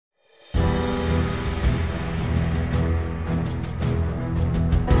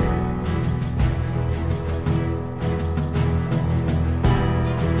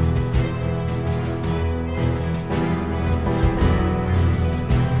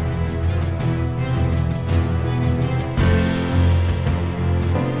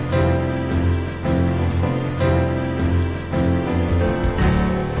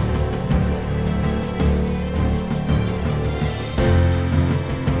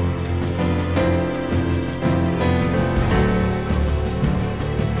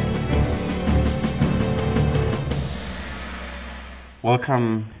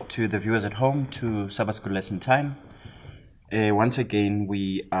Welcome to the viewers at home to Sabbath School Lesson Time. Once again,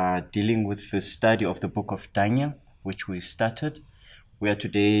 we are dealing with the study of the book of Daniel, which we started. We are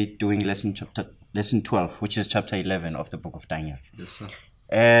today doing lesson 12, which is chapter 11 of the book of Daniel. Yes, sir.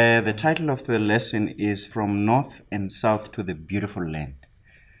 The title of the lesson is From North and South to the Beautiful Land.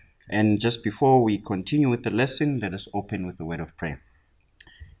 And just before we continue with the lesson, let us open with a word of prayer.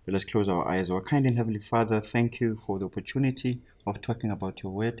 Let us close our eyes. Our kind and Heavenly Father, thank you for the opportunity of talking about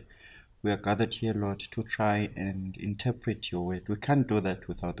your word. We are gathered here, Lord, to try and interpret your word. We can't do that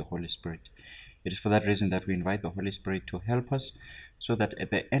without the Holy Spirit. It is for that reason that we invite the Holy Spirit to help us, so that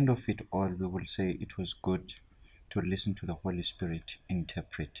at the end of it all, we will say it was good to listen to the Holy Spirit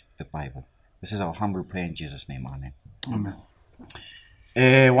interpret the Bible. This is our humble prayer in Jesus' name. Amen.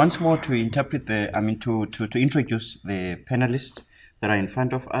 Amen. Once more, to interpret to introduce the panelists that are in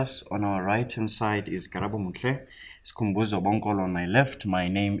front of us. On our right hand side is Karabo Mutle, Skumbuzo Bonkolo on my left. My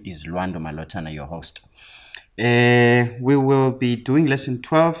name is Luando Malotana, your host. We will be doing lesson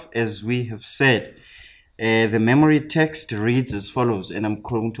 12, as we have said. The memory text reads as follows, and I'm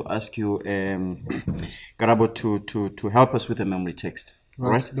going to ask you, Karabo, to help us with the memory text.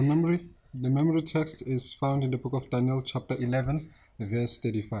 Right. The memory text is found in the book of Daniel, chapter 11, verse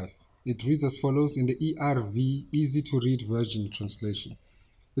 35. It reads as follows in the ERV, Easy to Read Version translation.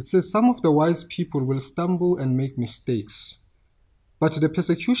 It says, "Some of the wise people will stumble and make mistakes, but the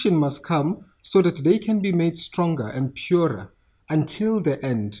persecution must come so that they can be made stronger and purer until the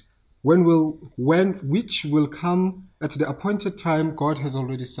end, which will come at the appointed time God has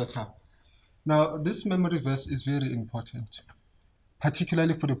already set up." Now, this memory verse is very important,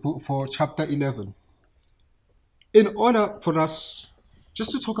 particularly for chapter 11. In order for us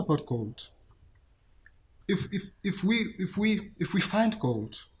just to talk about gold, if we find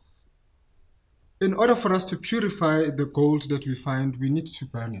gold, in order for us to purify the gold that we find, we need to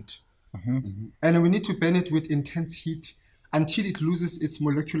burn it. And we need to burn it with intense heat until it loses its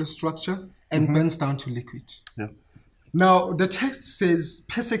molecular structure and burns down to liquid. Yeah. Now, the text says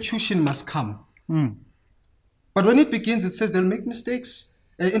persecution must come. But when it begins, it says they'll make mistakes.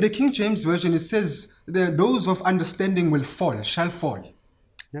 In the King James Version, it says those of understanding shall fall.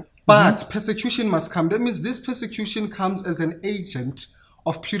 Yeah. But persecution must come. That means this persecution comes as an agent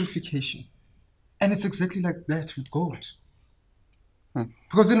of purification. And it's exactly like that with gold.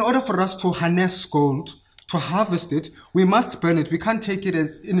 Because in order for us to harness gold, to harvest it, we must burn it. We can't take it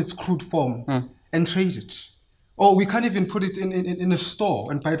as in its crude form and trade it. Or we can't even put it in a store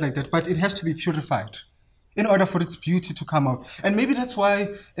and buy it like that. But it has to be purified in order for its beauty to come out. And maybe that's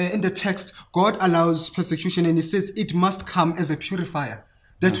why in the text, God allows persecution, and he says it must come as a purifier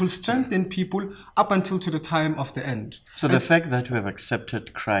that will strengthen people up until to the time of the end. So the fact that we have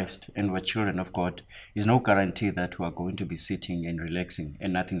accepted Christ and we're children of God is no guarantee that we are going to be sitting and relaxing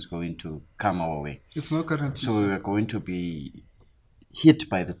and nothing's going to come our way. It's no guarantee. So we are going to be hit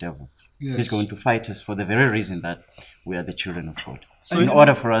by the devil. Yes. He's going to fight us for the very reason that we are the children of God. So in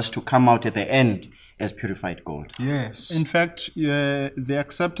order for us to come out at the end as purified gold. Yes. In fact, the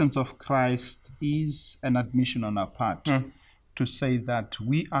acceptance of Christ is an admission on our part to say that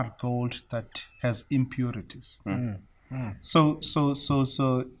we are gold that has impurities. So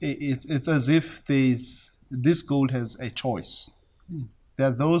it's as if this gold has a choice. There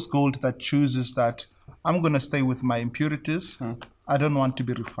are those gold that chooses that I'm going to stay with my impurities. I don't want to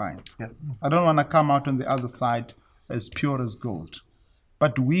be refined. Yeah. I don't want to come out on the other side as pure as gold.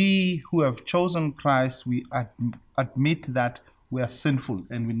 But we who have chosen Christ, we admit that we are sinful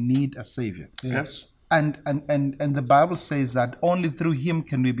and we need a Savior. Yes. And the Bible says that only through Him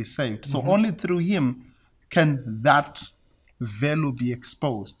can we be saved. So only through Him can that value be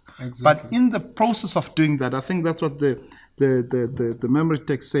exposed. Exactly. But in the process of doing that, I think that's what the memory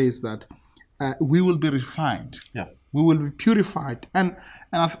text says, that we will be refined. Yeah. We will be purified. And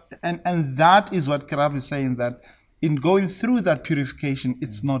that is what Karab is saying, that in going through that purification,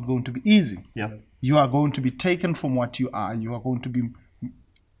 it's not going to be easy. Yeah. You are going to be taken from what you are. You are going to be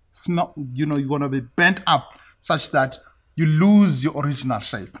you're going to be bent up such that you lose your original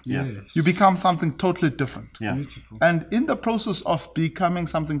shape. Yeah. Yes. You become something totally different. Yeah. Beautiful. And in the process of becoming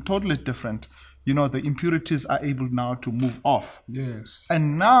something totally different, the impurities are able now to move off. Yes.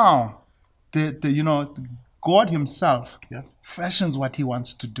 And now, God Himself Yeah. fashions what He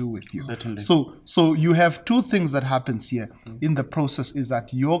wants to do with you. Certainly. So you have two things that happens here in the process, is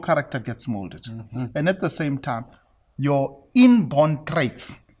that your character gets molded, and at the same time, your inborn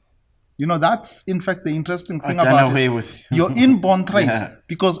traits. That's in fact the interesting thing about it. Your inborn traits. Yeah.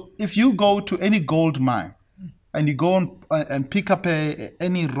 Because if you go to any gold mine, and you go and pick up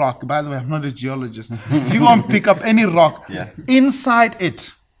any rock, by the way, I'm not a geologist. If you go and pick up any rock, inside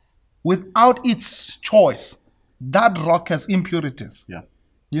it, without its choice, that rock has impurities. Yeah.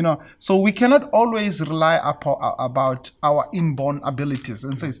 You know, so we cannot always rely about our inborn abilities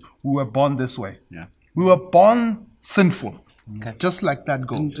and says we were born this way. Yeah. We were born sinful. Okay. Just like that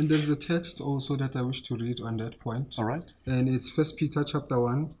goes. And there's a text also that I wish to read on that point. All right. And it's 1 Peter chapter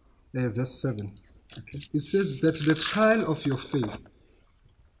 1, verse 7. Okay. It says that the trial of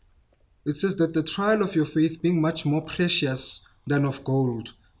your faith, being much more precious than of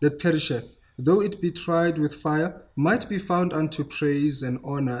gold, that perisheth, though it be tried with fire, might be found unto praise and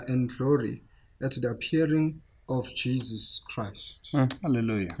honor and glory at the appearing of Jesus Christ.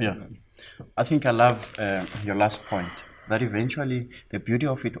 Hallelujah. Yeah. I think I love your last point, that eventually the beauty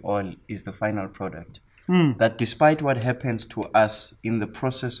of it all is the final product. That despite what happens to us in the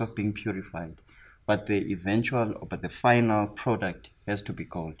process of being purified, but the final product has to be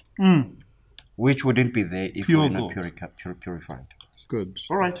gold, which wouldn't be there if we were not purified. Good.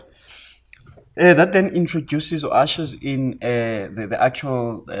 All right. That then introduces or ushers in the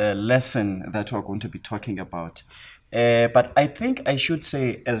actual lesson that we're going to be talking about. But I think I should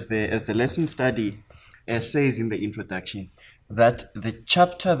say, as the lesson study says in the introduction, that the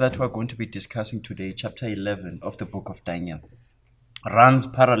chapter that we're going to be discussing today, chapter 11 of the book of Daniel, runs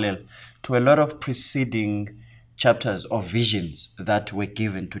parallel to a lot of preceding chapters or visions that were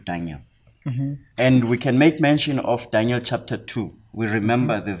given to Daniel. And we can make mention of Daniel chapter 2. We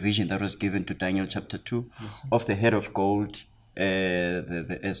remember the vision that was given to Daniel chapter 2 of the head of gold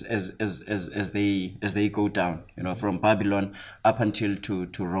as they go down, from Babylon up until to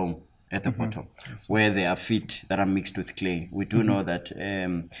Rome at the bottom, where there are feet that are mixed with clay. We do know that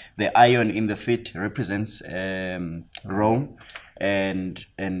the iron in the feet represents Rome, and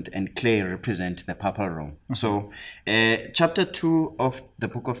clay represent the purple Rome. So chapter 2 of the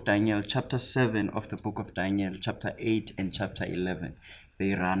book of Daniel, chapter 7 of the book of Daniel, chapter 8 and chapter 11,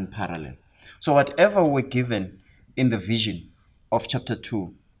 they run parallel. So whatever we're given in the vision of chapter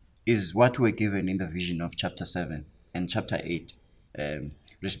 2 is what we're given in the vision of chapter 7 and chapter 8,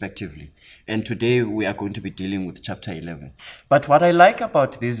 respectively. And today we are going to be dealing with chapter 11. But what I like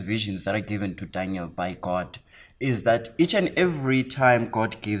about these visions that are given to Daniel by God is that each and every time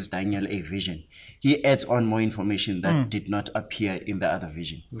God gives Daniel a vision, he adds on more information that did not appear in the other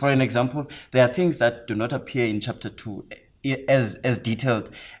vision. For an example, there are things that do not appear in chapter 2 as detailed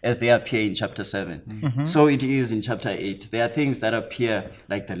as they appear in chapter 7. So it is in chapter 8. There are things that appear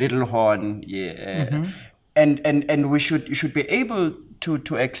like the little horn, and we should be able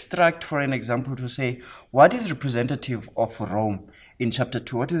to extract, for an example, to say what is representative of Rome in chapter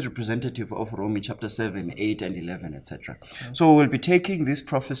 2, what is representative of Rome in chapter 7, 8, and 11, etc. So we'll be taking this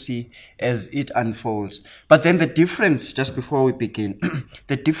prophecy as it unfolds. But then the difference, just before we begin,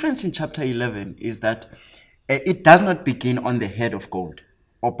 the difference in chapter 11 is that it does not begin on the head of gold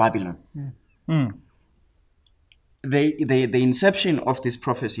or Babylon. The inception of this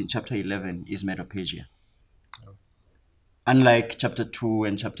prophecy in chapter 11 is Medo-Persia. Unlike chapter 2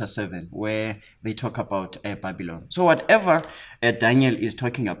 and chapter 7, where they talk about Babylon. So whatever Daniel is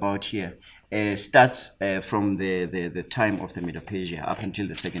talking about here starts from the time of the Medo-Persia up until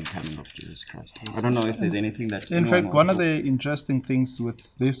the second coming of Jesus Christ. I don't know if there's anything that... In fact, one of the interesting things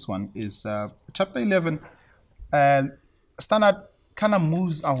with this one is chapter 11, Standard kind of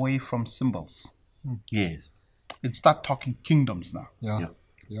moves away from symbols. Yes. It starts talking kingdoms now. Yeah.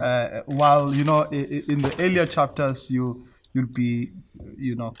 While, in the earlier chapters, you'll be,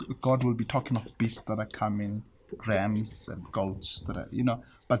 God will be talking of beasts that are coming, rams and goats that are,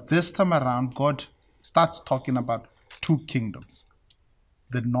 but this time around, God starts talking about two kingdoms,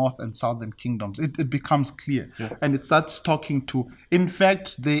 the north and southern kingdoms. It becomes clear. And it starts talking to, in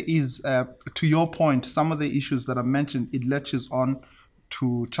fact, there is, to your point, some of the issues that are mentioned, it latches on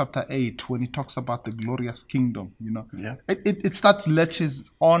to chapter 8 when he talks about the glorious kingdom, It starts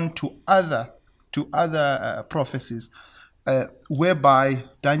latches on to other prophecies, whereby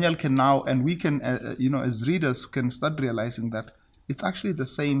Daniel can now, and we can, as readers, can start realizing that it's actually the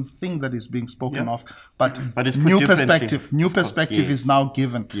same thing that is being spoken of, but it's new perspective is now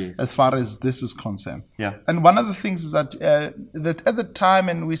given as far as this is concerned. And one of the things is that that at the time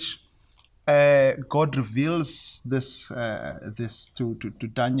in which God reveals this to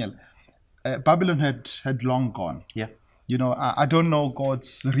Daniel, Babylon had long gone. I don't know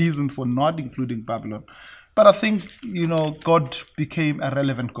God's reason for not including Babylon, but I think God became a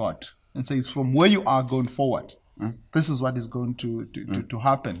relevant God and says, from where you are going forward, this is what is going to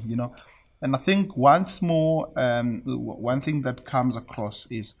happen. And I think once more, one thing that comes across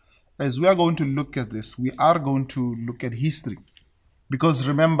is as we are going to look at this, we are going to look at history. Because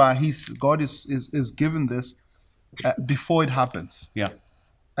remember, God is given this before it happens. Yeah.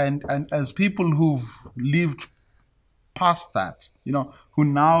 And as people who've lived past that, who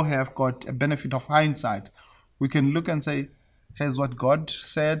now have got a benefit of hindsight, we can look and say, has what God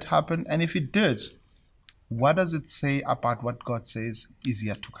said happened? And if it did, what does it say about what God says is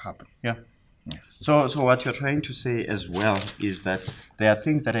yet to happen? Yeah. So what you're trying to say as well is that there are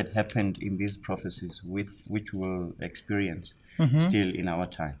things that had happened in these prophecies which we'll experience still in our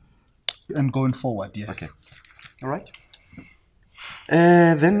time. And going forward, yes. Okay. All right.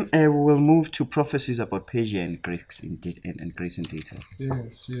 Then we'll move to prophecies about Persia and Greece in detail.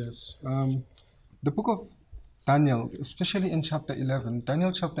 Yes. The book of Daniel, especially in chapter 11,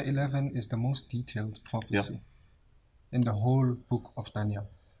 Daniel chapter 11 is the most detailed prophecy in the whole book of Daniel.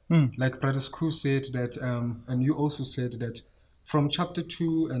 Like Brother Sku said that, and you also said that from chapter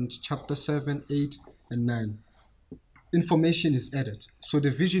 2 and chapter 7, 8, and 9, information is added. So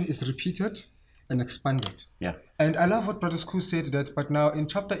the vision is repeated and expanded. Yeah. And I love what Brother Sku said that, but now in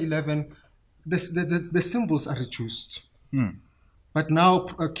chapter 11, the symbols are reduced. But now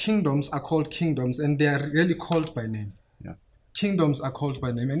kingdoms are called kingdoms, and they are really called by name. Yeah. Kingdoms are called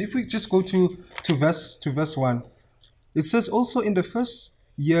by name. And if we just go to verse 1, it says, also in the first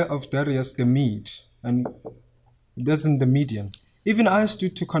year of Darius the Mede, and that's in the Median, even I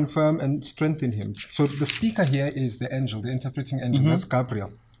stood to confirm and strengthen him. So the speaker here is the angel, the interpreting angel, that's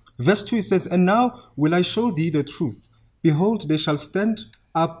Gabriel. Verse 2, it says, and now will I show thee the truth. Behold, there shall stand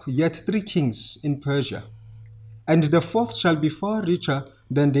up yet 3 kings in Persia, and the 4th shall be far richer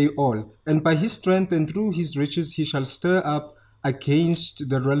than they all. And by his strength and through his riches he shall stir up against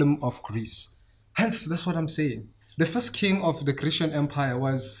the realm of Greece. Hence, that's what I'm saying. The first king of the Grecian Empire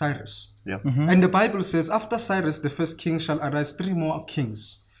was Cyrus. Yeah. And the Bible says, after Cyrus, the first king shall arise 3 more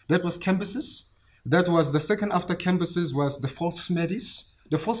kings. That was Cambyses. That was the second after Cambyses was the false Medes.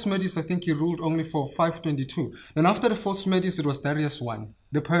 The false Medes, I think he ruled only for 522. Then after the false Medes, it was Darius I,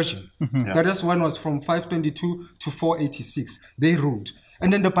 the Persian. Darius I was from 522 to 486. They ruled.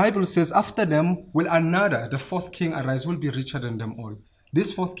 And then the Bible says, after them will another, the 4th king arise, will be richer than them all.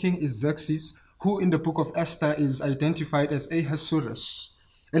 This 4th king is Xerxes, who in the book of Esther is identified as Ahasuerus.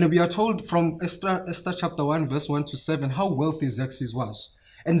 And we are told from Esther chapter 1, verse 1 to 7, how wealthy Xerxes was.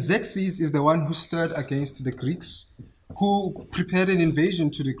 And Xerxes is the one who stirred against the Greeks, who prepared an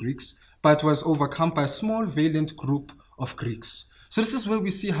invasion to the Greeks, but was overcome by a small, valiant group of Greeks. So this is where we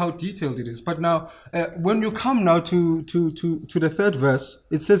see how detailed it is. But now, when you come now to the 3rd verse,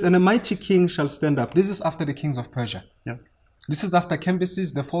 it says, and a mighty king shall stand up. This is after the kings of Persia. Yeah. This is after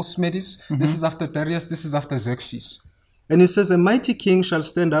Cambyses, the false Medes. This is after Darius. This is after Xerxes. And it says, a mighty king shall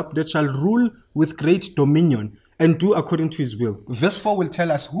stand up that shall rule with great dominion and do according to his will. Verse 4 will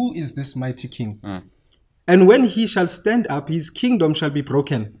tell us who is this mighty king. And when he shall stand up, his kingdom shall be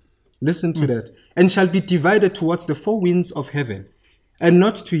broken. Listen to that. And shall be divided towards the 4 winds of heaven, and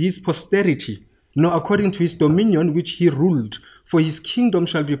not to his posterity, nor according to his dominion which he ruled. For his kingdom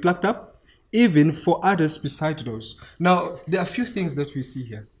shall be plucked up, even for others beside those. Now, there are a few things that we see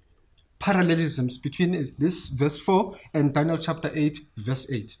here. Parallelisms between this verse 4 and Daniel chapter 8,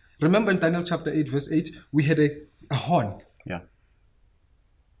 verse 8. Remember in Daniel chapter 8, verse 8, we had a horn. Yeah.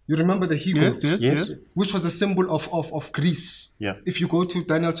 You remember the he-goat, Yes. which was a symbol of Greece. Yeah. If you go to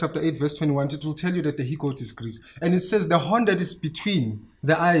Daniel chapter 8, verse 21, it will tell you that the he-goat is Greece. And it says the horn that is between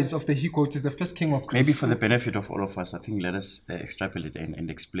the eyes of the he-goat is the first king of Greece. Maybe for the benefit of all of us, I think let us extrapolate and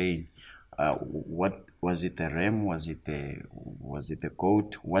explain. What was it? The ram? Was it the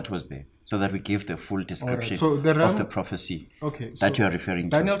goat? What was there? So that we give the full description So the ram, of the prophecy okay, that so you are referring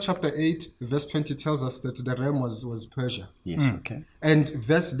Daniel to. chapter 8, verse 20 tells us that the ram was Persia. Yes. Okay. And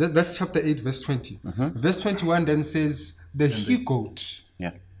that's chapter 8, verse 20. Verse 21 then says the he-goat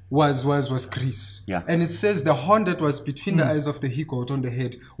Yeah. was Greece. Yeah. And it says the horn that was between the eyes of the he-goat on the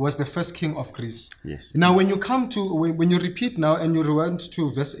head was the first king of Greece. Yes. Now when you come to, when you repeat now and you rewind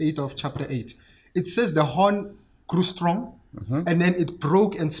to verse 8 of chapter 8, it says the horn grew strong, and then it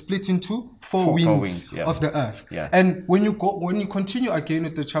broke and split into four winds yeah. of the earth. Yeah. And when you continue again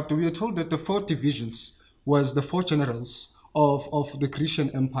with the chapter, we are told that the 4 divisions was the 4 generals of the Grecian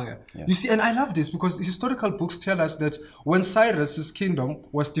Empire. Yeah. You see, and I love this because historical books tell us that when Cyrus's kingdom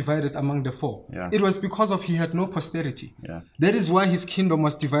was divided among the 4, yeah. it was because of he had no posterity. Yeah. That is why his kingdom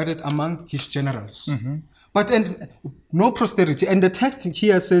was divided among his generals. But and no posterity. And the text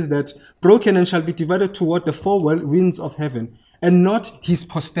here says that broken and shall be divided toward the 4 winds of heaven, and not his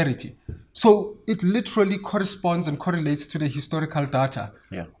posterity. So it literally corresponds and correlates to the historical data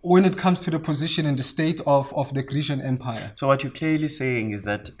Yeah. when it comes to the position and the state of the Grecian Empire. So what you're clearly saying is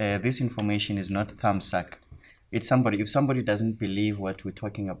that this information is not thumbsucked. It's somebody, if somebody doesn't believe what we're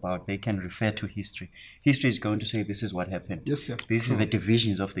talking about, they can refer to history. History is going to say this is what happened. Yes, sir. This is the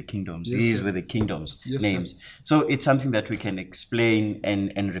divisions of the kingdoms. Yes, These sir. were the kingdoms' Yes, names. So it's something that we can explain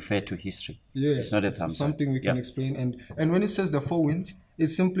and refer to history. Yes, It's not a it's thumbsuck. something we can Yeah. explain. And when it says the four winds, it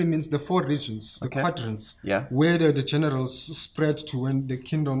simply means the four regions, the quadrants, Yeah. where the generals spread to when the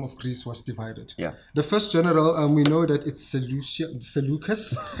kingdom of Greece was divided. Yeah. The first general, we know that it's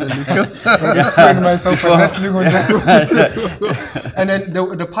Seleucus. I'm just calling myself for wrestling on that one. And then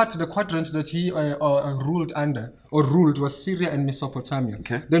the quadrant that he ruled under, or ruled, was Syria and Mesopotamia.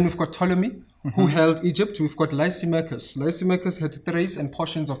 Okay. Then we've got Ptolemy, who held Egypt. We've got Lysimachus. Lysimachus had Thrace and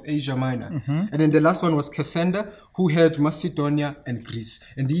portions of Asia Minor. And then the last one was Cassander, who had Macedonia and Greece.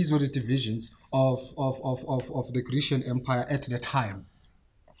 And these were the divisions of the Grecian Empire at the time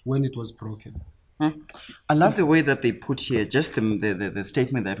when it was broken. I love the way that they put here just the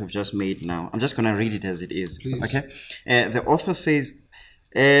statement that we've just made now. I'm just going to read it as it is. Please. Okay. The author says,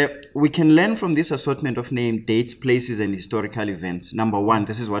 we can learn from this assortment of names, dates, places, and historical events. Number one,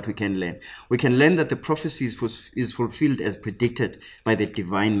 this is what we can learn. We can learn that the prophecy is fulfilled as predicted by the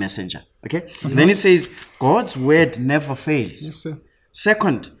divine messenger. Okay. Then it says, God's word never fails. Yes, sir.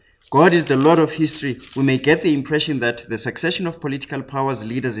 Second, God is the Lord of history. We may get the impression that the succession of political powers,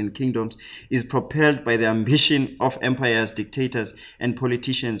 leaders, and kingdoms is propelled by the ambition of empires, dictators, and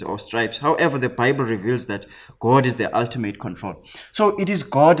politicians or stripes. However, the Bible reveals that God is the ultimate control. So it is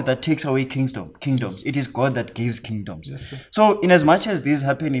God that takes away kingdoms. Yes. It is God that gives kingdoms. Yes, sir. So in as much as these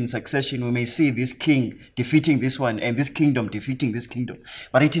happen in succession, we may see this king defeating this one and this kingdom defeating this kingdom.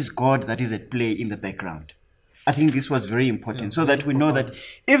 But it is God that is at play in the background. I think this was very important, so that we know that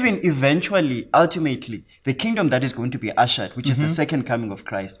even eventually, ultimately, the kingdom that is going to be ushered, which is the second coming of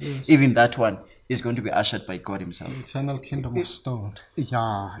Christ, even that one is going to be ushered by God himself. Eternal kingdom of stone.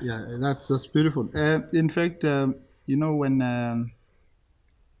 Yeah, that's beautiful. In fact, when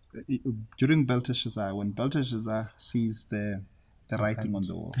during Belteshazzar, when Belteshazzar sees the writing on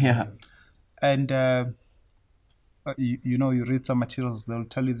the wall, Yeah. and you read some materials, they'll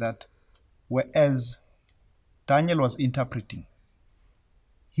tell you that whereas Daniel was interpreting,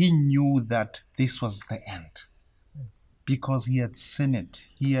 he knew that this was the end because he had seen it.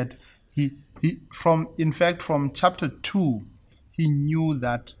 From chapter 2, he knew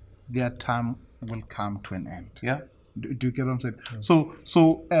that their time will come to an end. Yeah. Do you get what I'm saying?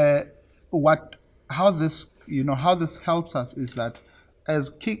 Yeah. How this helps us is that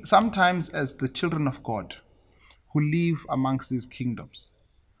sometimes as the children of God who live amongst these kingdoms,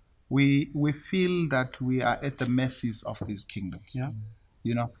 we feel that we are at the mercies of these kingdoms.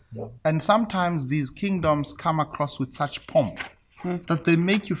 Yeah. And sometimes these kingdoms come across with such pomp that they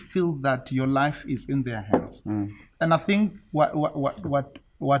make you feel that your life is in their hands. And I think what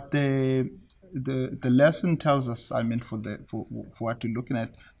the lesson tells us, I mean, for what you're looking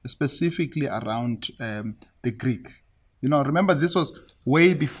at, specifically around the Greek. Remember, this was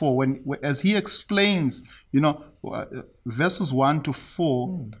way before when as he explains, verses 1 to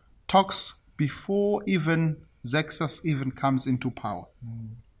 4 talks before even Xerxes even comes into power.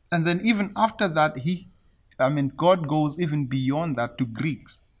 And then even after that, God goes even beyond that to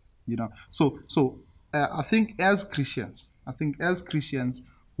Greeks, So I think as Christians,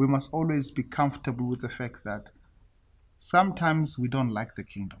 we must always be comfortable with the fact that sometimes we don't like the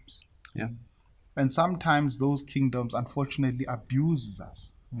kingdoms. Yeah. And sometimes those kingdoms, unfortunately, abuses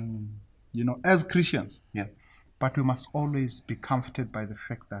us, as Christians. Yeah. But we must always be comforted by the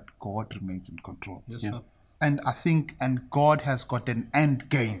fact that God remains in control. Yes, Yeah. sir. And I think, God has got an end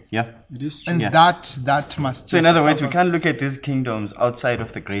game. Yeah. It is true. And Yeah. that must So in just other words, we cover- can't look at these kingdoms outside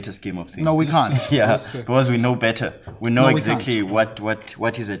of the greater scheme of things. No, we can't. Yeah, Yes, sir. because we know better. We know No, we exactly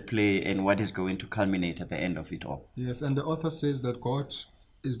what is at play and what is going to culminate at the end of it all. Yes, and the author says that God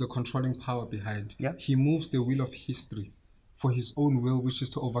is the controlling power behind. Yeah. He moves the wheel of history for his own will, which is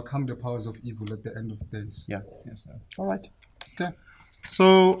to overcome the powers of evil at the end of days. Yeah. Yes, sir. All right. Okay.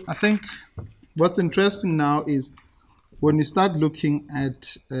 So I think what's interesting now is when we start looking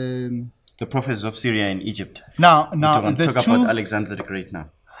at The prophecies of Syria and Egypt. now Talk the about two. Alexander the Great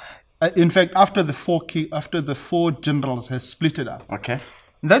now. In fact, after the four generals has split it up, Okay.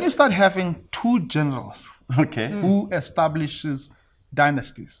 then you start having two generals Okay. who establishes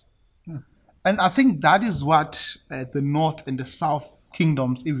dynasties. And I think that is what the north and the south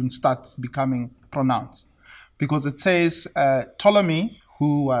kingdoms even starts becoming pronounced. Because it says Ptolemy,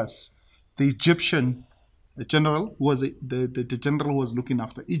 who was the Egyptian the general who was the general who was looking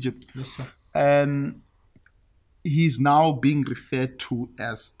after Egypt. Yes, sir. And he's now being referred to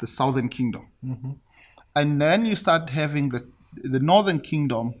as the Southern Kingdom. And then you start having the Northern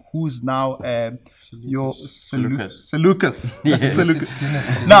Kingdom, who's now your Seleucus. Yes. It's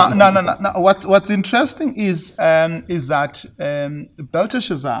dynasty. Now, what's interesting is that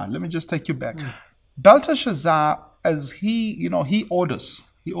Belteshazzar. Let me just take you back. Belteshazzar, as he orders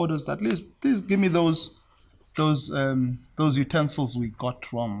that please give me those utensils we got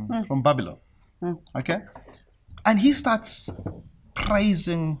from Babylon. Okay, and he starts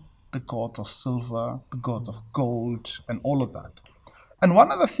praising the gods of silver, the gods of gold, and all of that. And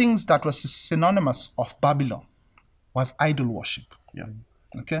one of the things that was synonymous of Babylon was idol worship. Yeah.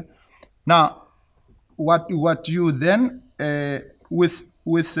 Okay. Now, what you then with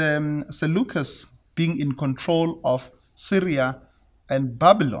Seleucus being in control of Syria and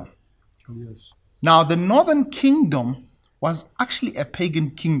Babylon. Yes. Now, the Northern Kingdom was actually a pagan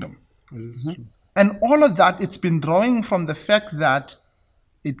kingdom. It is true. And all of that, it's been drawing from the fact that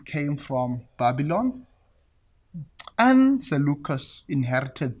it came from Babylon, and Seleucus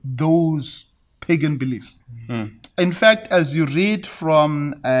inherited those pagan beliefs. In fact, as you read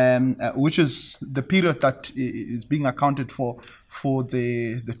from, which is the period that is being accounted for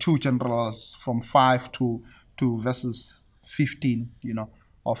the two generals from 5 to verses 15,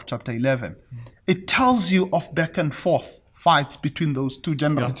 of chapter 11, it tells you of back and forth fights between those two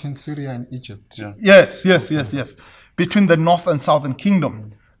generals. Between Syria and Egypt. Yeah. Yes. Between the North and Southern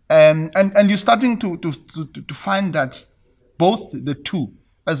Kingdom. And you're starting to find that both the two,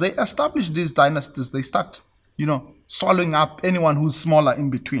 as they establish these dynasties, they start, swallowing up anyone who's smaller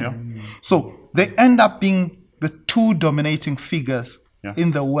in between. Yeah. So they end up being the two dominating figures Yeah. in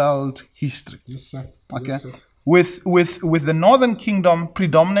the world history. Yes, sir. Okay. Yes, sir. With the Northern Kingdom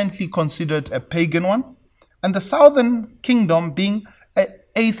predominantly considered a pagan one, and the Southern Kingdom being an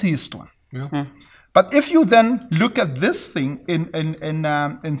atheist one. Yeah. But if you then look at this thing in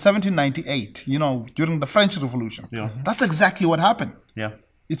 1798, during the French Revolution, that's exactly what happened. Yeah.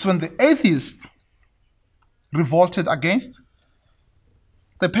 It's when the atheists revolted against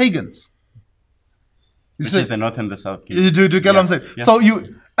the pagans. Which is the North and the South. Do you get what I'm saying? Yeah. So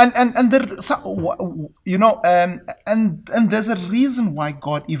you and there's a reason why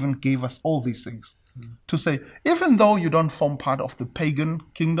God even gave us all these things. To say, even though you don't form part of the pagan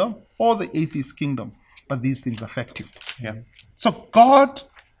kingdom or the atheist kingdom, but these things affect you. Yeah. So God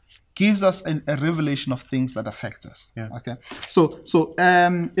gives us a revelation of things that affect us. Yeah. Okay. So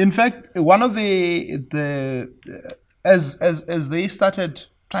in fact, one of as they started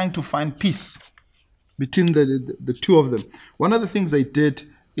trying to find peace between the two of them, one of the things they did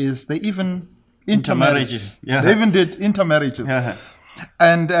is they even intermarriages. Yeah. They even did intermarriages. Yeah.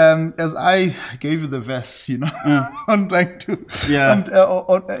 And as I gave you the verse, on trying to, Yeah. and,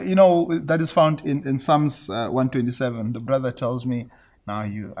 that is found in Psalms 127. The brother tells me, now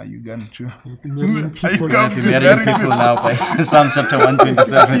are you going to Marrying people. Be marrying people now by Psalm chapter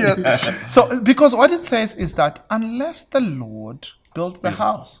 127. Yeah. So, because what it says is that unless the Lord built the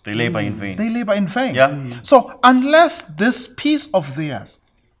house, They labor in vain. they labor in vain. Yeah. So, unless this piece of theirs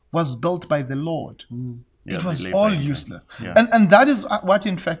was built by the Lord, Yeah, it they was labor all in vain. useless. Yeah. And that is what,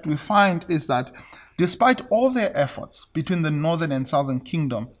 in fact, we find is that despite all their efforts between the Northern and Southern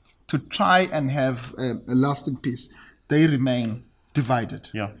Kingdom to try and have a lasting peace, they remain divided.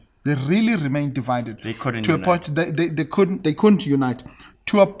 Yeah. They really remain divided. They couldn't to unite. a point they couldn't unite,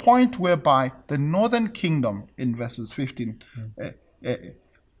 to a point whereby the Northern Kingdom in verses 15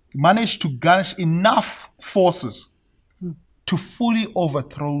 managed to garnish enough forces to fully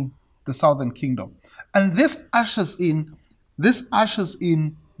overthrow the Southern Kingdom. And this ushers in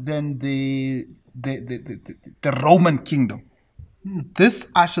then the Roman kingdom. This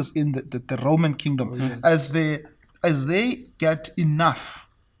ushers in the Roman kingdom as they get enough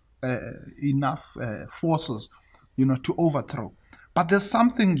forces, to overthrow. But there's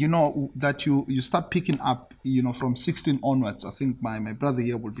something, that you start picking up, from 16 onwards. I think my brother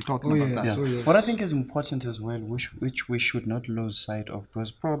here will be talking about that. Yeah. So, yes. What I think is important as well, which we should not lose sight of,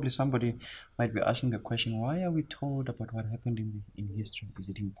 because probably somebody might be asking the question, why are we told about what happened in history? Is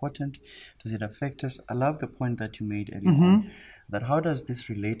it important? Does it affect us? I love the point that you made earlier on, that how does this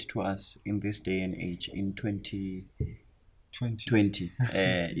relate to us in this day and age, in 2020,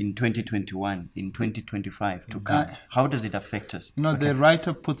 in 2021, in 2025 to come? How does it affect us? The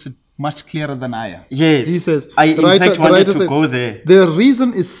writer puts it much clearer than I am. Yes. He says, I in fact wanted to go there. The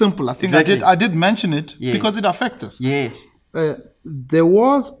reason is simple. I think Exactly. I did mention it Yes. because it affects us. Yes, The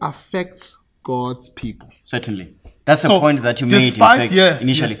wars affects God's people. certainly. That's the So, point that you made, in despite- fact, yeah,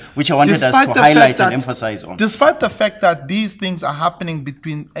 initially, yeah. which I wanted Despite us to the highlight fact and that- emphasize on. Despite the fact that these things are happening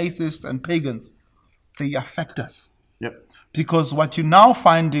between atheists and pagans, they affect us. Yep. Because what you're now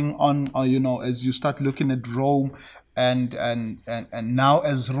finding on, as you start looking at Rome and now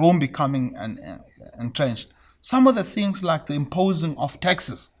as Rome becoming entrenched, some of the things like the imposing of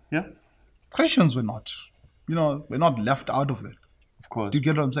taxes, Yeah, Christians were not, we're not left out of it. of course. Do you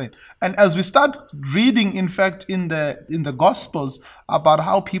get what I'm saying? And as we start reading, in fact, in the Gospels about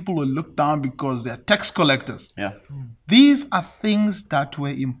how people were looked down because they're tax collectors, Yeah, these are things that were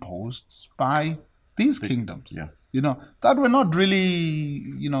imposed by these kingdoms. yeah. That were not really,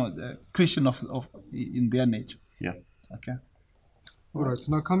 Christian of in their nature. Yeah. Okay. All right,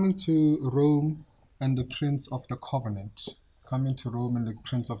 now coming to Rome and the Prince of the Covenant. Coming to Rome and the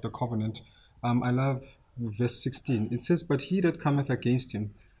Prince of the Covenant. I love verse 16. It says, "But he that cometh against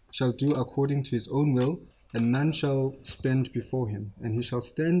him shall do according to his own will, and none shall stand before him. And he shall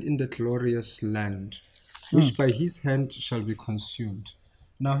stand in the glorious land, which by his hand shall be consumed."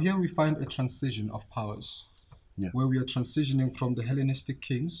 Now here we find a transition of powers, where we are transitioning from the Hellenistic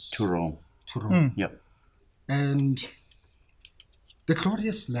kings To Rome. to Rome. Yeah. And the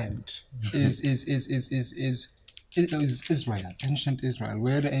glorious land is Israel, ancient Israel,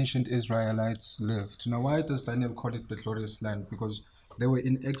 where the ancient Israelites lived. Now, why does Daniel call it the glorious land? Because they were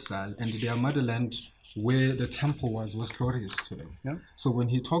in exile, and their motherland, where the temple was glorious to them. Yeah. So when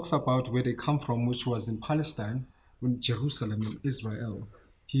he talks about where they come from, which was in Palestine, in Jerusalem, in Israel,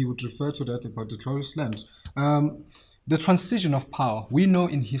 he would refer to that about the glorious land. The transition of power, we know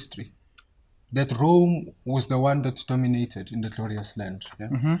in history that Rome was the one that dominated in the glorious land.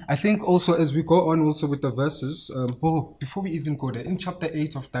 Yeah. I think also as we go on also with the verses, before we even go there, in chapter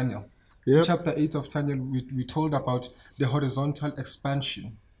 8 of Daniel, in chapter 8 of Daniel, we told about the horizontal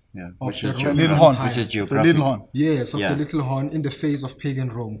expansion Yeah. of Which the is Roman little horn. Empire. Which is The geographic. little horn. Yes, of Yeah. the little horn in the face of pagan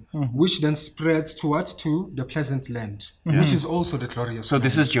Rome, which then spreads to what? To the pleasant land, which is also the glorious So land.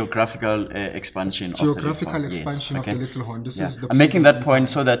 this is geographical expansion Geographical of the little horn. Yes, expansion of okay. the little horn. This Yeah. is the I'm making pagan that point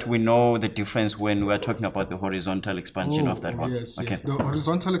empire. so that we know the difference when we're talking about the horizontal expansion of that one. Yes, Okay. yes. The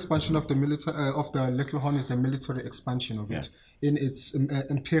horizontal expansion of the of the little horn is the military expansion of it in its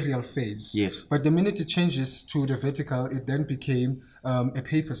imperial phase. Yes. But the minute it changes to the vertical, it then became a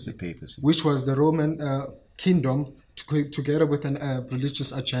papacy, papacy. which was the Roman kingdom together with an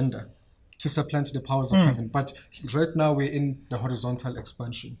religious agenda to supplant the powers of heaven. But right now we're in the horizontal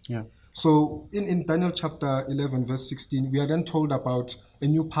expansion. Yeah. So in Daniel chapter 11, verse 16, we are then told about a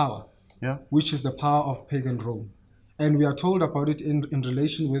new power, Yeah. which is the power of pagan Rome. And we are told about it in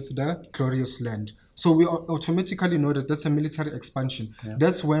relation with the glorious land. So we automatically know that that's a military expansion.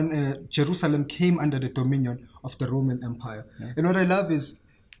 That's when Jerusalem came under the dominion of the Roman Empire. And what I love is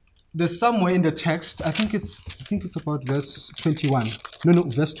there's somewhere in the text, I think it's about verse 21. No,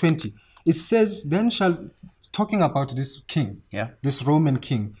 verse 20. It says, "Then shall," talking about this king, this Roman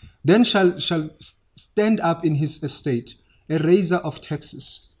king, "then shall stand up in his estate a raiser of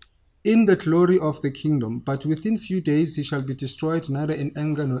taxes in the glory of the kingdom, but within few days he shall be destroyed, neither in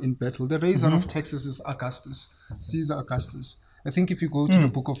anger nor in battle." The raiser of taxes is Augustus, Caesar Augustus. I think if you go to the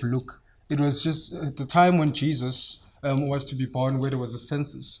book of Luke, it was just at the time when Jesus was to be born, where there was a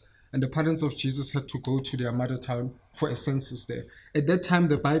census, and the parents of Jesus had to go to their mother town for a census there. At that time,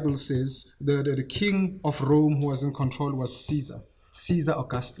 the Bible says the king of Rome who was in control was Caesar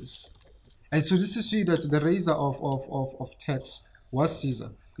Augustus. And so this is see that the raiser of tax was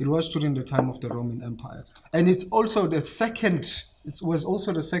Caesar. It was during the time of the Roman Empire. And it's also the second, it was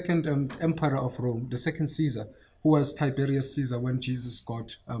also the second emperor of Rome, the second Caesar, who was Tiberius Caesar when Jesus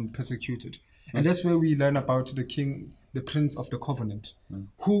got persecuted. And that's where we learn about the king, the Prince of the Covenant,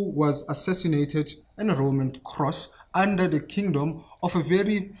 who was assassinated in a Roman cross under the kingdom of a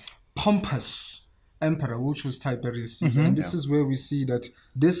very pompous emperor, which was Tiberius Caesar. And this is where we see that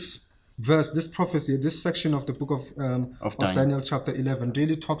this verse, this prophecy, this section of the book of Daniel chapter 11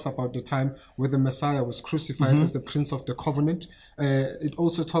 really talks about the time where the Messiah was crucified as the Prince of the Covenant. It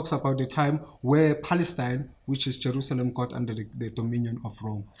also talks about the time where Palestine, which is Jerusalem, got under the dominion of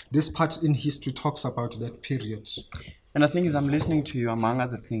Rome. This part in history talks about that period. And the thing is, I'm listening to you, among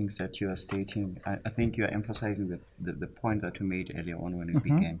other things that you are stating, I think you are emphasizing the point that you made earlier on when we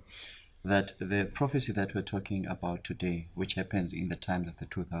began, that the prophecy that we're talking about today, which happens in the times of the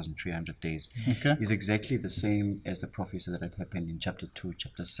 2,300 days, is exactly the same as the prophecy that had happened in chapter 2,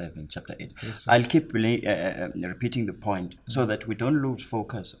 chapter 7, chapter 8. Yes, I'll keep repeating the point so that we don't lose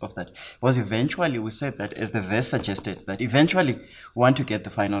focus of that. Because eventually we said that, as the verse suggested, that eventually we want to get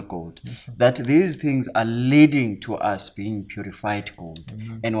the final gold. Yes, that these things are leading to us being purified gold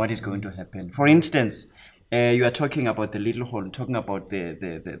and what is going to happen. For instance, you are talking about the little horn, talking about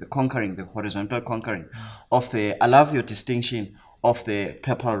the conquering, the horizontal conquering of the, I love your distinction of the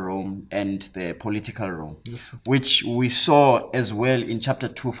papal Rome and the political Rome, which we saw as well in chapter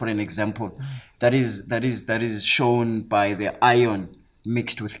 2, for an example. That is shown by the iron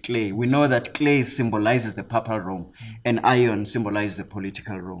mixed with clay. We know that clay symbolizes the papal Rome and iron symbolizes the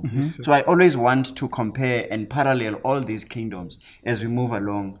political Rome. So I always want to compare and parallel all these kingdoms as we move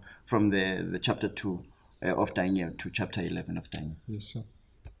along from the chapter 2 of Daniel to chapter 11 of Daniel. Yes, sir.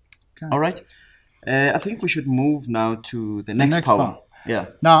 All right. I think we should move now to the next power. Yeah.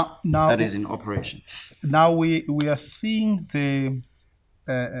 Now that is in operation. Now we are seeing the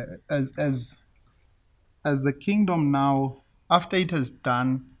as the kingdom now, after it has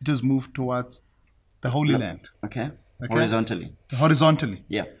done, it has moved towards the Holy Land. Okay. Horizontally. Horizontally.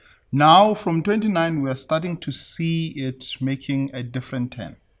 Yeah. Now from 29 we are starting to see it making a different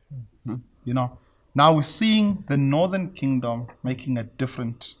turn. You know, now we're seeing the northern kingdom making a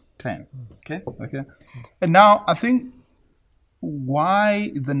different turn. Okay. And now I think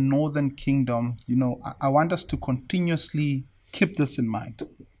why the northern kingdom, you know, I want us to continuously keep this in mind.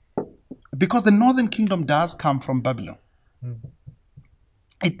 Because the northern kingdom does come from Babylon.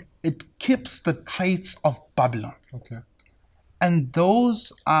 It keeps the traits of Babylon. Okay. And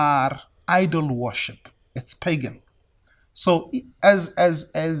those are idol worship. It's pagan. So as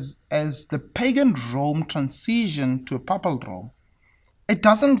the pagan Rome transitioned to a papal Rome, it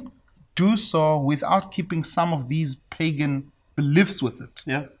doesn't do so without keeping some of these pagan beliefs with it.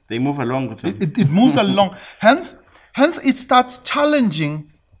 Yeah, they move along with them. It moves along. Hence, it starts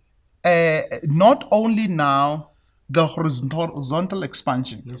challenging not only now the horizontal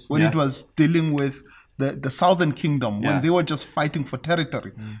expansion, when it was dealing with the southern kingdom, when they were just fighting for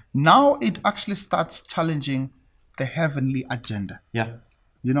territory. Now it actually starts challenging the heavenly agenda. Yeah.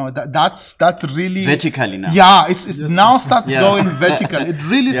 You know, that's really vertically now. Yeah, it's now starts going vertical. It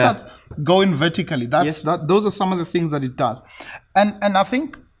really starts going vertically. Those are some of the things that it does. And I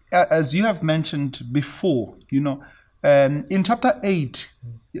think as you have mentioned before, you know, in chapter 8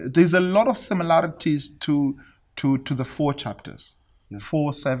 there's a lot of similarities to the 4 chapters.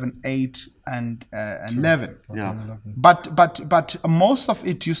 4, 7, 8, and 11. Yeah. But most of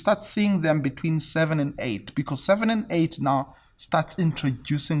it you start seeing them between 7 and 8, because 7 and 8 now starts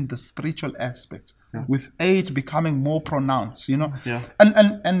introducing the spiritual aspects, with 8 becoming more pronounced, you know. Yeah.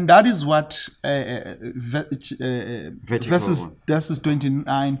 And that is what verses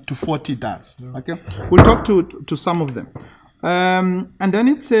 29 to 40 does. Okay, we'll talk to some of them. And then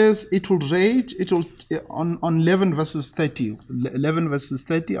it says it will rage, it will on 11 verses 30. 11 verses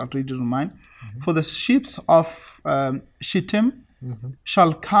 30, I'll read it on mine. For the ships of Shittim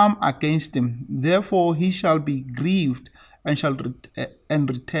shall come against him, therefore he shall be grieved and shall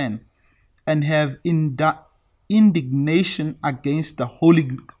return and have indignation against the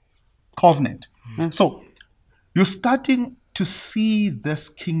holy covenant. So you're starting to see this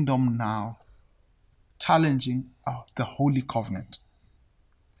kingdom now challenging the holy covenant.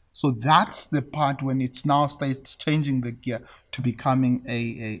 So that's the part when it's now starts changing the gear to becoming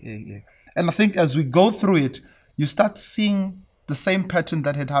a. And I think as we go through it, you start seeing the same pattern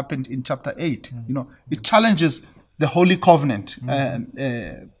that had happened in chapter 8. You know, it challenges the holy covenant.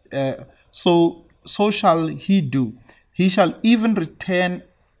 So shall he do. He shall even return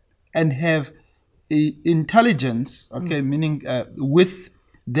and have intelligence. Okay, meaning with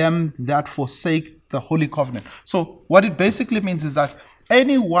them that forsake the holy covenant. So what it basically means is that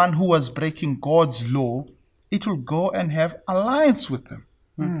anyone who was breaking God's law, it will go and have alliance with them.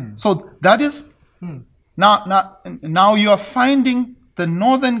 So that is now you are finding the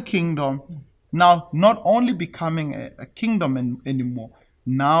northern kingdom now not only becoming a kingdom anymore,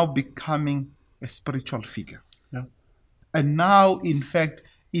 now becoming a spiritual figure. And now in fact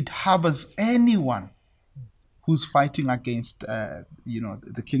it harbors anyone who's fighting against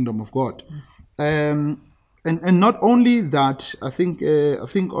the kingdom of God. And not only that, I think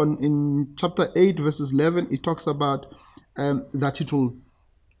in chapter 8 verses 11 it talks about that it will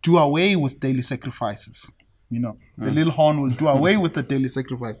do away with daily sacrifices. You know, the little horn will do away with the daily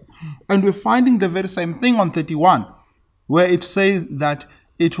sacrifices. And we're finding the very same thing on 31, where it says that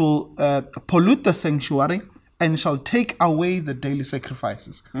it will pollute the sanctuary and shall take away the daily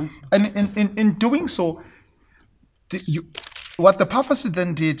sacrifices. And in doing so, what the papacy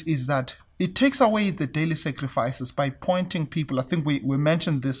then did is that it takes away the daily sacrifices by pointing people. I think we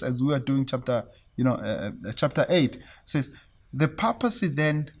mentioned this as we were doing chapter 8. It says the papacy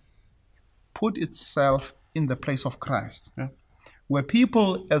then put itself in the place of Christ, where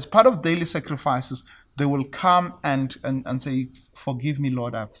people, as part of daily sacrifices, they will come and say, "Forgive me,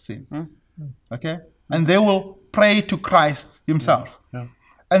 Lord, I've sinned." Okay, and they will pray to Christ himself. Yeah.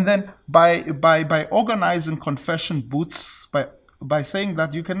 And then by organizing confession booths, by saying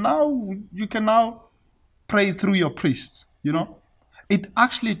that you can now pray through your priests, it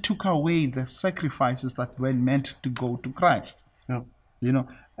actually took away the sacrifices that were meant to go to Christ. Yeah.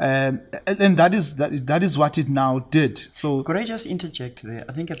 And that is what it now did. So could I just interject there?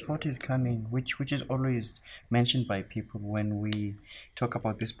 I think a thought is coming, which is always mentioned by people when we talk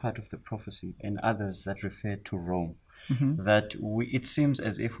about this part of the prophecy and others that refer to Rome. That it seems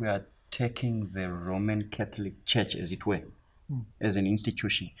as if we are taking the Roman Catholic Church, as it were, as an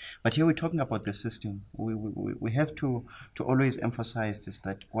institution. But here we're talking about the system. We have to always emphasize this,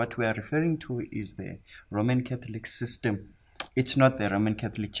 that what we are referring to is the Roman Catholic system. It's not the Roman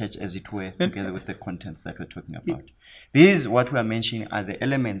Catholic Church, as it were, together with the contents that we're talking about. These, what we are mentioning, are the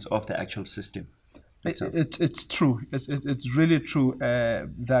elements of the actual system. It's true. It's really true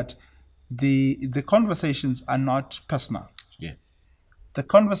that the conversations are not personal. Yeah. The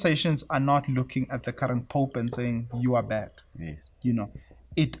conversations are not looking at the current pope and saying you are bad. Yes.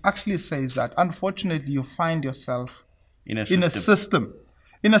 It actually says that unfortunately you find yourself in a system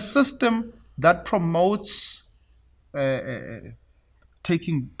that promotes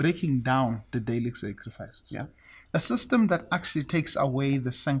breaking down the daily sacrifices. Yeah. A system that actually takes away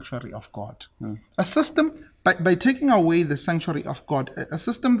the sanctuary of God. A system, by taking away the sanctuary of God, a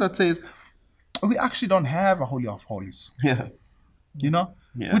system that says, we actually don't have a Holy of Holies. Yeah. Yeah.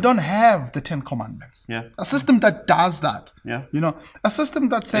 Yeah. We don't have the 10 Commandments. Yeah. A system that does that. Yeah. A system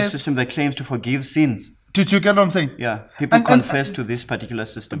that says... A system that claims to forgive sins. Did you get what I'm saying? Yeah. People confess to this particular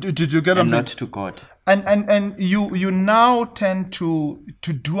system. Did you get what I'm saying? Not to God. And you now tend to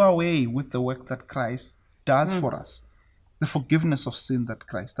do away with the work that Christ does for us. The forgiveness of sin that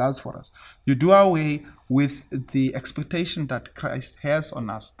Christ does for us. You do away with the expectation that Christ has on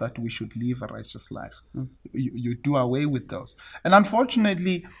us that we should live a righteous life. You do away with those. And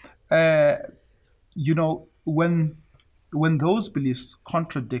unfortunately, when those beliefs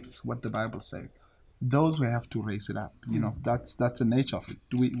contradicts what the Bible says, those we have to raise it up. That's the nature of it.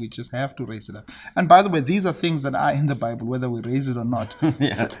 We just have to raise it up. And by the way, these are things that are in the Bible, whether we raise it or not.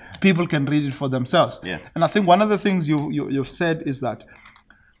 Yeah. So people can read it for themselves. Yeah. And I think one of the things you've said is that,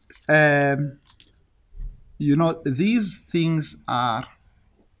 these things are,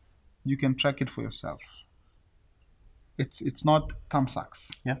 you can track it for yourself. It's not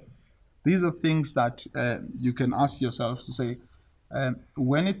thumbsacks. Yeah. These are things that you can ask yourself to say,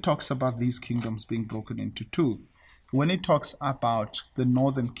 when it talks about these kingdoms being broken into two, when it talks about the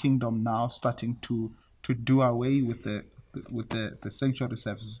northern kingdom now starting to do away with the sanctuary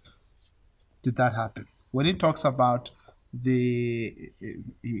services, did that happen? When it talks about he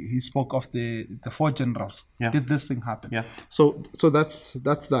spoke of the four generals, did this thing happen? Yeah. So that's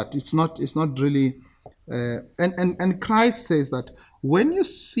that. It's not really. And Christ says that when you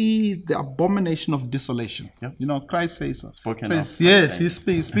see the abomination of desolation, Christ says he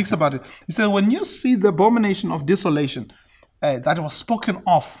speaks about it. He said, when you see the abomination of desolation that was spoken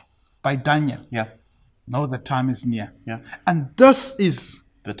of by Daniel, know the time is near. And this is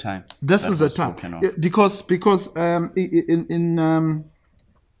the time. This is the time. Because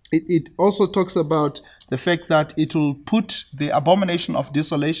it also talks about the fact that it will put the abomination of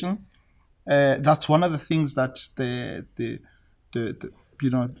desolation. That's one of the things that the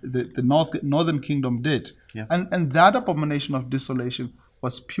northern kingdom did, and that abomination of desolation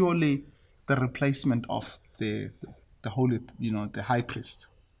was purely the replacement of the holy, the high priest.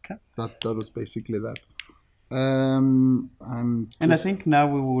 Okay. That was basically that. And I think now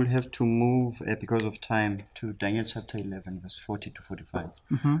we will have to move, because of time, to Daniel chapter 11, verse 40 to 45.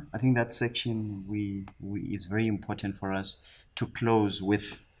 I think that section is very important for us to close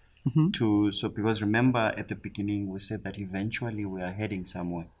with. Because remember at the beginning we said that eventually we are heading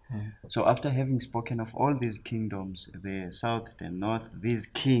somewhere. So after having spoken of all these kingdoms, the south, the north, these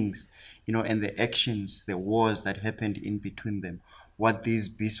kings, and the actions, the wars that happened in between them, what these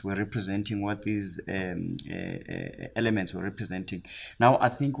beasts were representing, what these elements were representing. Now I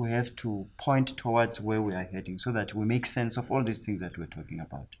think we have to point towards where we are heading so that we make sense of all these things that we're talking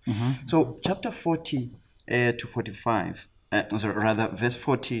about. So chapter 40 to 45, verse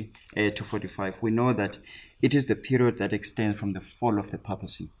 40 to 45, we know that it is the period that extends from the fall of the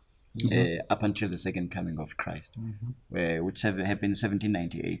papacy up until the second coming of Christ, which happened in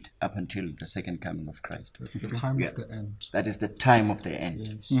 1798, up until the second coming of Christ. That's the time of the end. That is the time of the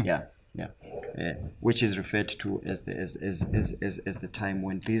end. Yes. Which is referred to as the time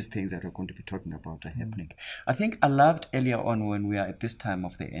when these things that we're going to be talking about are happening. I think I loved earlier on when we are at this time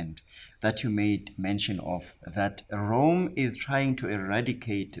of the end that you made mention of that Rome is trying to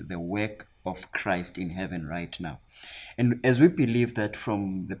eradicate the work of Christ in heaven right now. And as we believe that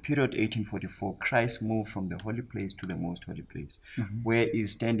from the period 1844, Christ moved from the holy place to the most holy place, where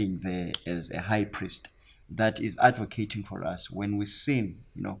he's standing there as a high priest that is advocating for us when we sin.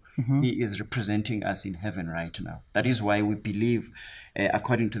 He is representing us in heaven right now. That is why we believe,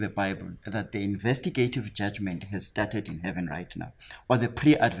 according to the Bible, that the investigative judgment has started in heaven right now, or the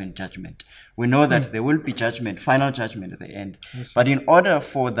pre-advent judgment. We know that there will be judgment, final judgment at the end. Yes. But in order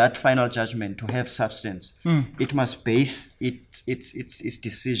for that final judgment to have substance, it must base its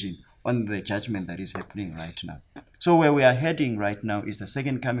decision on the judgment that is happening right now. So where we are heading right now is the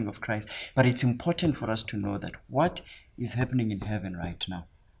second coming of Christ. But it's important for us to know that what is happening in heaven right now,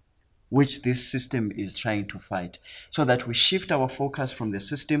 which this system is trying to fight, so that we shift our focus from the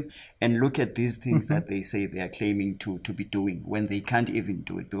system and look at these things that they say they are claiming to be doing when they can't even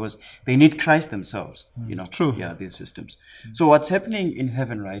do it, because they need Christ themselves, True. Yeah, these systems. So what's happening in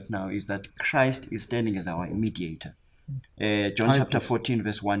heaven right now is that Christ is standing as our mediator. John chapter 14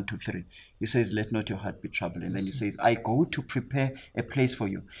 verse 1 to 3. He says, let not your heart be troubled. And then he says, I go to prepare a place for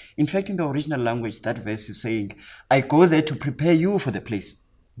you. In fact, in the original language, that verse is saying, I go there to prepare you for the place.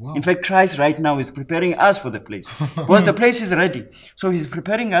 Wow. In fact, Christ right now is preparing us for the place, because the place is ready. So he's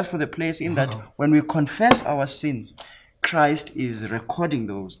preparing us for the place in that when we confess our sins, Christ is recording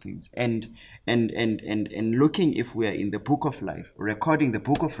those things and looking if we are in the book of life, recording the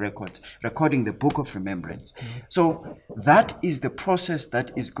book of records, recording the book of remembrance. So that is the process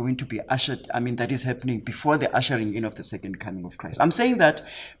that is going to be that is happening before the ushering in of the second coming of Christ. I'm saying that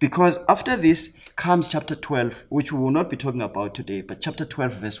because after this comes chapter 12, which we will not be talking about today, but chapter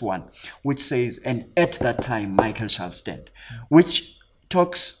 12 verse 1, which says, and at that time Michael shall stand, which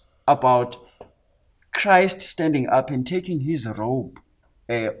talks about Christ standing up and taking his robe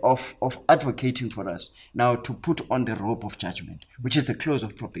of advocating for us now to put on the robe of judgment, which is the close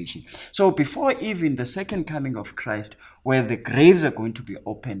of probation. So before even the second coming of Christ, where the graves are going to be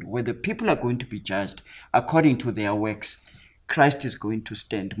opened, where the people are going to be judged according to their works, Christ is going to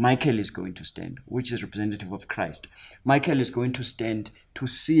stand. Michael is going to stand, which is representative of Christ. Michael is going to stand to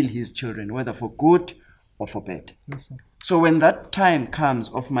seal his children, whether for good or for bad. Yes, so when that time comes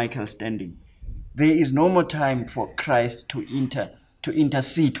of Michael standing, there is no more time for Christ to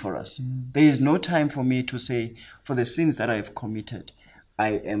intercede for us. There is no time for me to say, for the sins that I have committed, I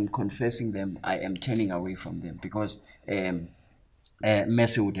am confessing them, I am turning away from them, because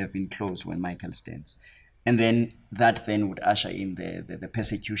mercy would have been closed when Michael stands. And then that then would usher in the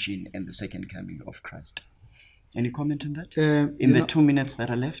persecution and the second coming of Christ. Any comment on that? In the 2 minutes that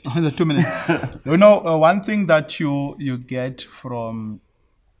are left? In the 2 minutes. One thing that you get from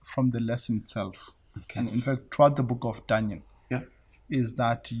the lesson itself, and in fact throughout the book of Daniel, is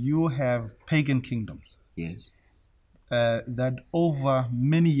that you have pagan kingdoms, that over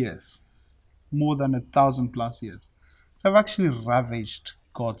many years, more than 1,000+ years, have actually ravaged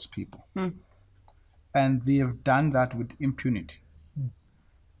God's people. And they have done that with impunity.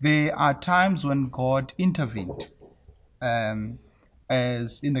 There are times when God intervened,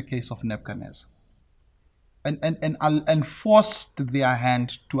 as in the case of Nebuchadnezzar, and forced their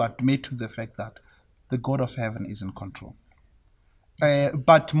hand to admit to the fact that the God of heaven is in control.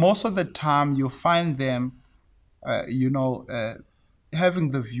 But most of the time you find them,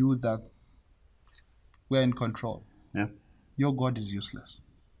 having the view that we're in control. Yeah. Your God is useless.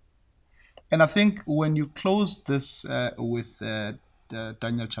 And I think when you close this with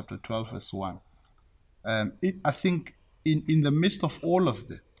Daniel chapter 12 verse 1, I think in the midst of all of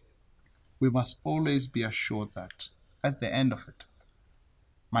this, we must always be assured that at the end of it,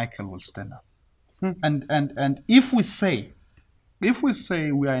 Michael will stand up. And if we say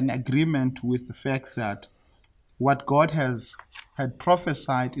we are in agreement with the fact that what God had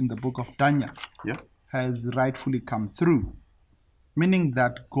prophesied in the book of Daniel has rightfully come through, meaning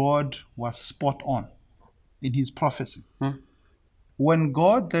that God was spot on in his prophecy. When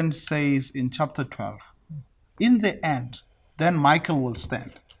God then says in chapter 12, in the end, then Michael will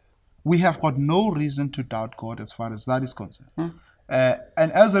stand, we have got no reason to doubt God as far as that is concerned. And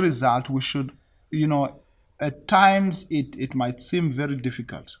as a result, we should, at times it might seem very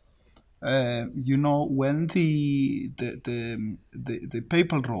difficult. When the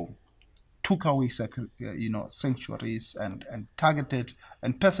papal Rome took away sanctuaries and targeted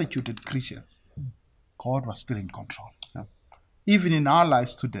and persecuted Christians, God was still in control. Even in our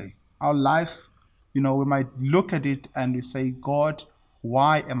lives today, our lives, we might look at it and we say, God,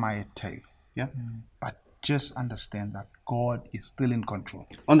 why am I a tail? But just understand that God is still in control.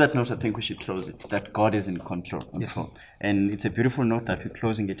 On that note, I think we should close it, that God is in control. And it's a beautiful note that we're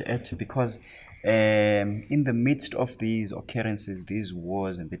closing it at, because In the midst of these occurrences, these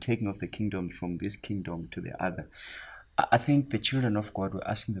wars, and the taking of the kingdom from this kingdom to the other, I think the children of God were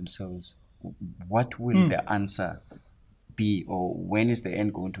asking themselves, what will the answer be, or when is the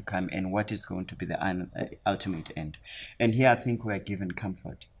end going to come, and what is going to be the ultimate end? And here I think we are given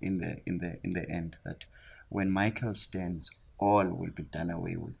comfort in the end, that when Michael stands, all will be done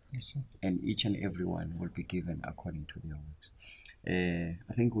away with, and each and every one will be given according to their works.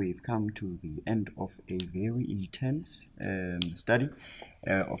 I think we've come to the end of a very intense study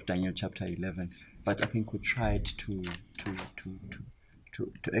of Daniel chapter 11, but I think we tried to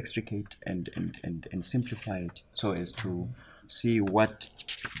extricate and simplify it so as to see what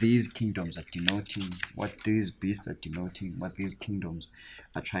these kingdoms are denoting, what these beasts are denoting, what these kingdoms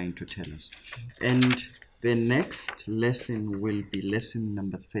are trying to tell us. And the next lesson will be lesson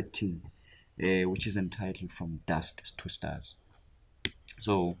number 13, which is entitled From Dust to Stars.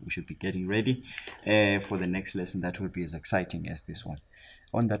 So we should be getting ready for the next lesson that will be as exciting as this one.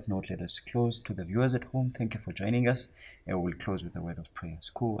 On that note, let us close. To the viewers at home, thank you for joining us. And we'll close with a word of prayer.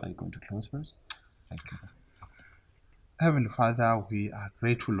 School, are you going to close first? Thank you. Heavenly Father, we are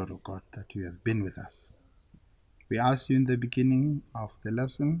grateful, Lord of God, that you have been with us. We ask you in the beginning of the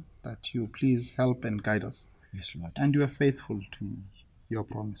lesson that you please help and guide us. Yes, Lord. And you are faithful to your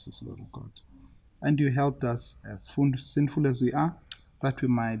promises, Lord of God. And you helped us, as sinful as we are, that we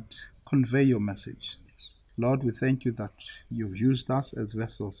might convey your message. Lord, we thank you that you've used us as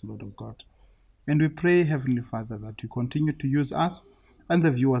vessels, Lord of God. And we pray, Heavenly Father, that you continue to use us and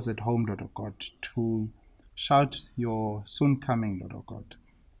the viewers at home, Lord of God, to shout your soon coming, Lord of God,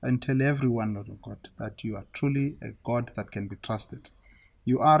 and tell everyone, Lord of God, that you are truly a God that can be trusted.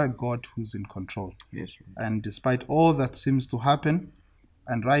 You are a God who's in control. Yes, Lord. And despite all that seems to happen,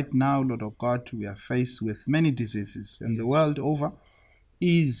 and right now, Lord of God, we are faced with many diseases, and the world over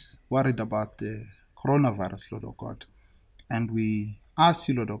is worried about the coronavirus, Lord of God. And we ask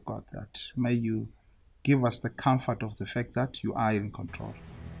you, Lord of God, that may you give us the comfort of the fact that you are in control.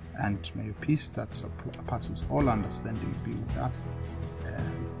 And may your peace that surpasses all understanding be with us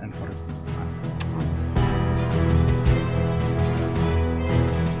and forever. Amen.